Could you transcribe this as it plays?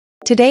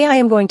Today I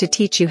am going to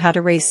teach you how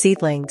to raise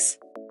seedlings.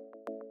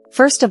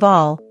 First of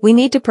all, we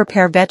need to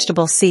prepare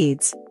vegetable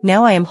seeds.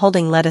 Now I am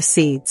holding lettuce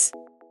seeds.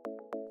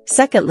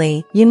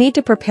 Secondly, you need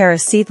to prepare a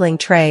seedling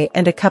tray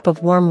and a cup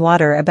of warm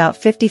water about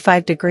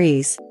 55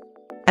 degrees.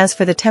 As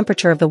for the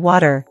temperature of the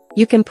water,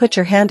 you can put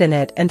your hand in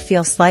it and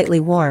feel slightly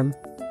warm.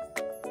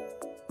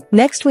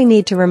 Next we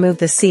need to remove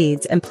the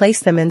seeds and place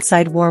them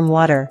inside warm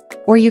water,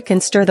 or you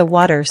can stir the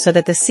water so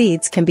that the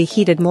seeds can be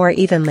heated more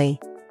evenly.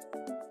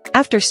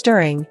 After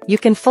stirring, you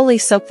can fully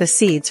soak the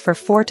seeds for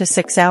 4 to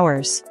 6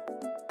 hours.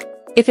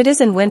 If it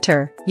is in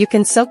winter, you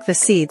can soak the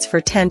seeds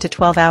for 10 to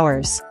 12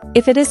 hours.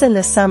 If it is in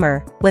the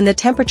summer, when the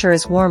temperature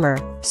is warmer,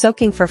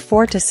 soaking for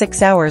 4 to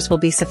 6 hours will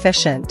be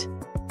sufficient.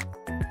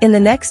 In the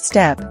next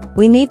step,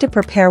 we need to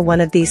prepare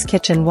one of these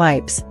kitchen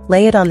wipes,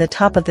 lay it on the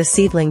top of the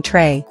seedling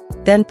tray,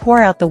 then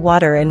pour out the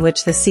water in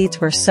which the seeds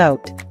were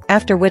soaked,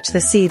 after which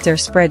the seeds are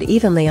spread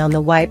evenly on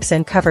the wipes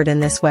and covered in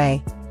this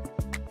way.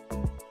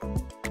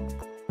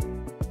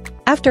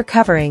 After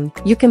covering,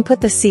 you can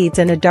put the seeds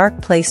in a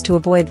dark place to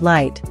avoid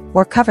light,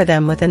 or cover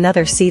them with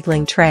another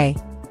seedling tray.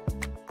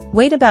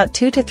 Wait about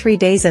 2 to 3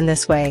 days in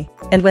this way,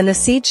 and when the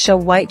seeds show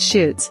white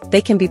shoots,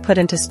 they can be put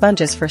into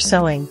sponges for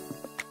sowing.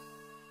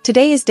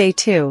 Today is day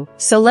 2,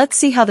 so let's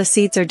see how the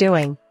seeds are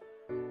doing.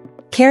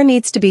 Care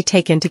needs to be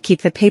taken to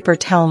keep the paper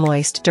towel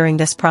moist during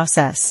this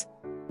process.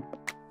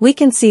 We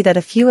can see that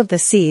a few of the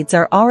seeds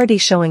are already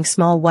showing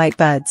small white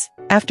buds,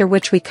 after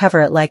which we cover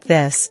it like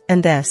this,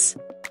 and this.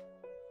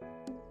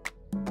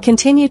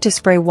 Continue to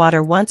spray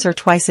water once or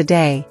twice a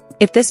day.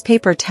 If this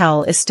paper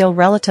towel is still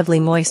relatively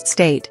moist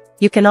state,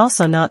 you can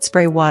also not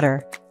spray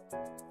water.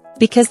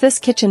 Because this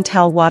kitchen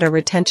towel water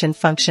retention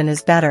function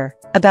is better,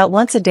 about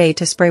once a day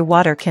to spray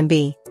water can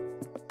be.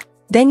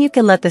 Then you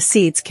can let the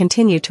seeds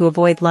continue to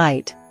avoid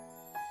light.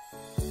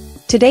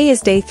 Today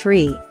is day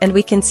 3, and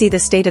we can see the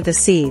state of the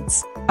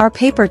seeds. Our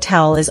paper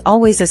towel is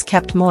always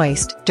kept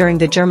moist during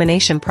the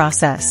germination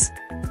process.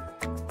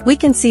 We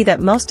can see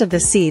that most of the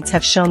seeds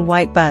have shown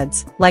white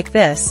buds. Like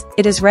this,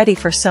 it is ready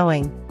for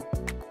sowing.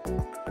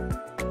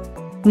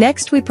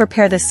 Next we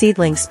prepare the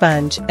seedling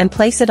sponge and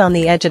place it on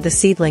the edge of the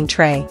seedling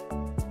tray.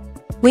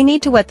 We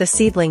need to wet the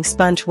seedling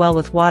sponge well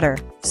with water,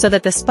 so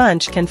that the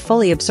sponge can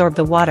fully absorb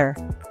the water.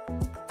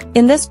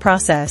 In this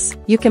process,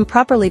 you can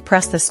properly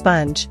press the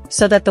sponge,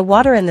 so that the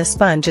water in the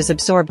sponge is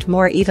absorbed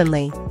more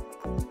evenly.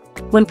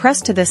 When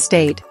pressed to this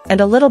state, and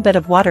a little bit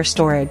of water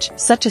storage,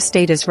 such a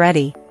state is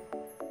ready.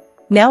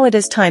 Now it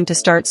is time to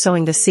start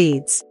sowing the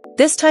seeds.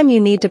 This time you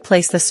need to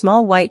place the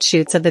small white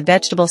shoots of the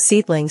vegetable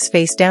seedlings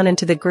face down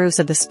into the grooves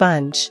of the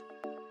sponge.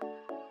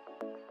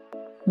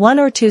 1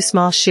 or 2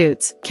 small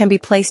shoots can be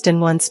placed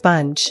in one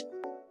sponge.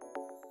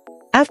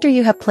 After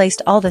you have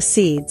placed all the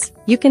seeds,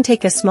 you can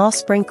take a small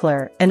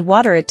sprinkler and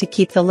water it to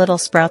keep the little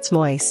sprouts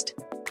moist.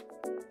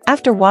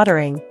 After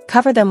watering,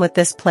 cover them with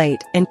this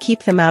plate and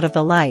keep them out of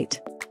the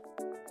light.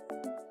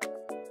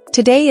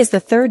 Today is the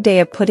 3rd day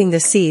of putting the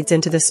seeds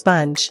into the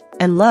sponge,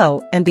 and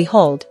lo and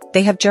behold,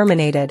 they have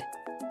germinated.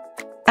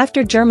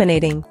 After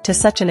germinating to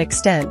such an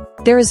extent,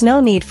 there is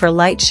no need for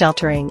light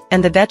sheltering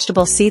and the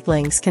vegetable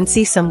seedlings can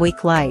see some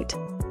weak light.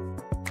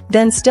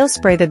 Then still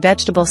spray the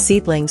vegetable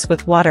seedlings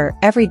with water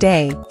every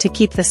day to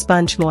keep the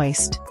sponge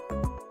moist.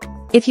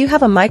 If you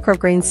have a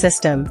microgreen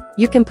system,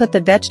 you can put the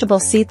vegetable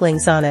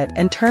seedlings on it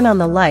and turn on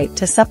the light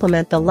to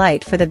supplement the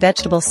light for the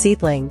vegetable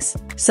seedlings,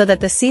 so that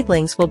the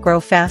seedlings will grow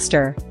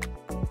faster.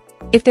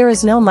 If there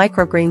is no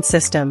microgreen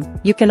system,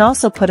 you can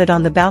also put it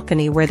on the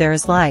balcony where there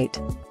is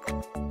light.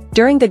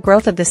 During the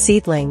growth of the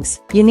seedlings,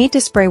 you need to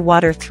spray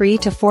water 3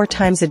 to 4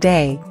 times a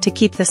day to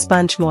keep the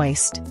sponge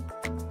moist.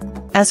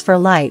 As for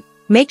light,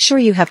 make sure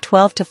you have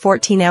 12 to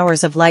 14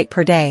 hours of light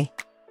per day.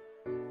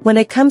 When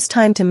it comes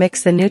time to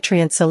mix the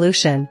nutrient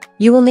solution,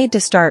 you will need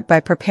to start by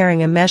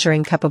preparing a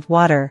measuring cup of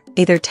water.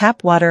 Either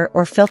tap water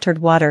or filtered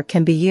water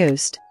can be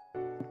used.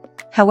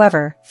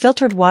 However,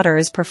 filtered water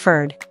is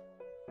preferred.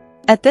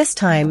 At this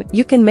time,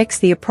 you can mix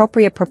the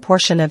appropriate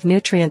proportion of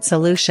nutrient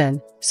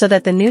solution, so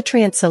that the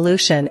nutrient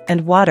solution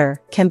and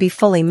water can be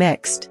fully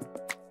mixed.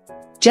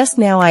 Just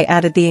now I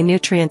added the A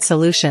nutrient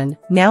solution,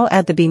 now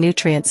add the B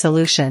nutrient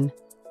solution.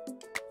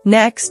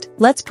 Next,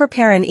 let's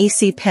prepare an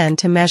EC pen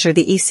to measure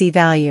the EC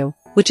value,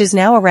 which is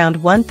now around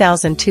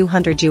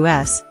 1,200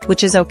 US,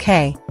 which is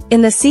okay.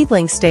 In the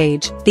seedling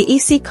stage, the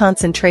EC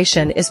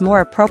concentration is more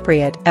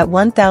appropriate at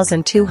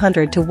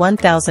 1,200 to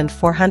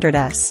 1,400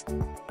 S.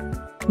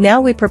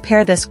 Now we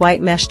prepare this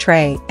white mesh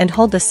tray and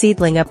hold the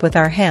seedling up with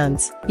our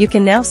hands. You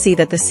can now see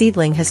that the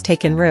seedling has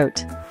taken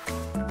root.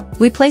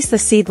 We place the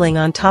seedling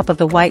on top of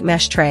the white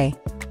mesh tray.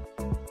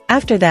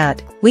 After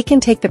that, we can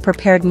take the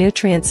prepared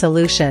nutrient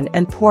solution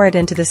and pour it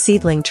into the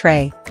seedling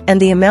tray, and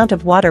the amount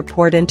of water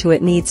poured into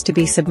it needs to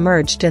be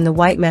submerged in the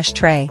white mesh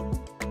tray.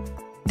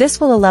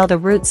 This will allow the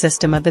root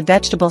system of the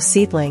vegetable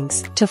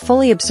seedlings to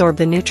fully absorb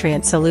the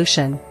nutrient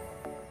solution.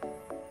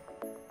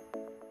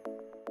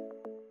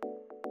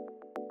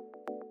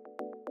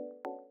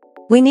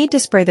 We need to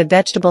spray the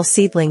vegetable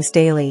seedlings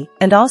daily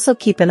and also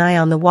keep an eye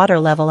on the water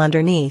level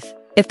underneath.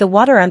 If the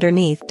water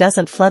underneath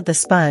doesn't flood the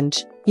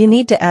sponge, you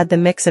need to add the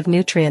mix of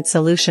nutrient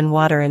solution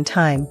water and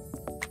time.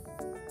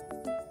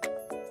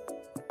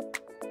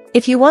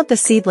 If you want the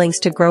seedlings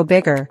to grow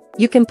bigger,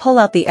 you can pull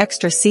out the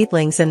extra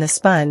seedlings in the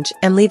sponge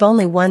and leave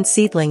only one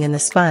seedling in the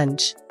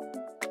sponge.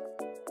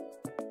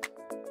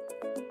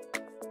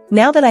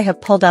 Now that I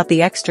have pulled out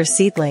the extra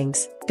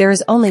seedlings, there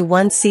is only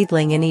one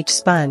seedling in each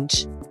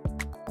sponge.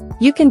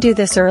 You can do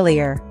this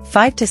earlier,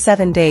 5 to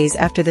 7 days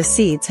after the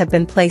seeds have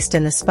been placed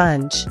in the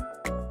sponge.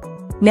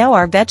 Now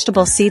our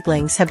vegetable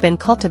seedlings have been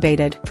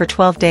cultivated for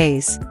 12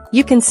 days.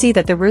 You can see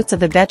that the roots of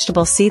the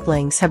vegetable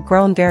seedlings have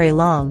grown very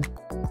long.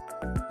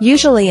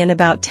 Usually in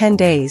about 10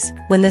 days,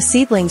 when the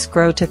seedlings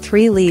grow to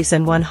 3 leaves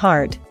and 1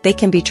 heart, they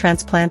can be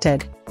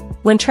transplanted.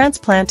 When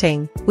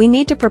transplanting, we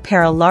need to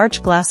prepare a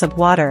large glass of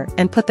water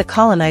and put the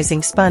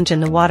colonizing sponge in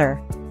the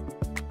water.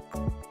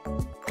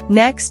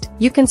 Next,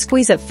 you can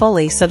squeeze it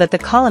fully so that the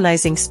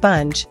colonizing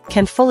sponge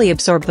can fully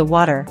absorb the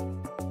water.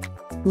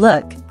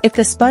 Look, if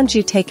the sponge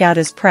you take out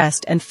is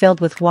pressed and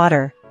filled with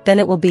water, then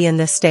it will be in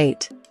this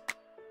state.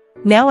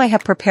 Now I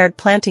have prepared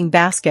planting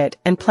basket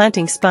and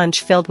planting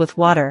sponge filled with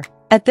water.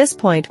 At this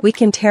point we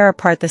can tear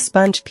apart the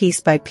sponge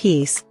piece by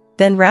piece,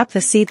 then wrap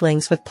the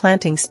seedlings with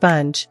planting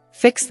sponge,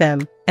 fix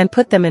them, and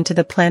put them into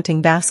the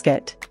planting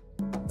basket.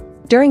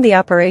 During the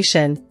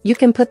operation, you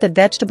can put the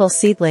vegetable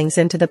seedlings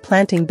into the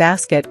planting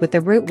basket with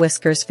the root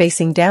whiskers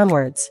facing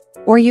downwards,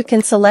 or you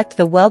can select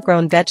the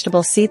well-grown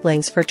vegetable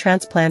seedlings for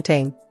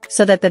transplanting,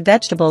 so that the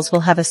vegetables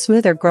will have a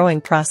smoother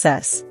growing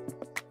process.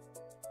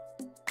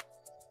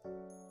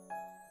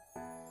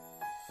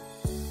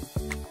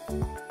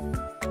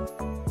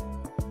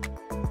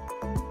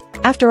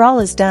 After all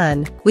is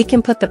done, we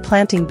can put the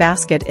planting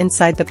basket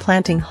inside the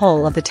planting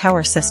hole of the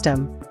tower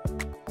system.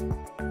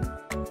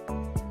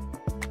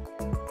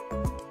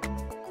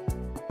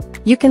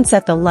 You can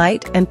set the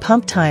light and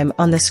pump time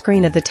on the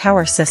screen of the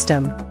tower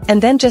system,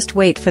 and then just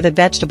wait for the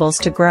vegetables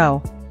to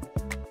grow.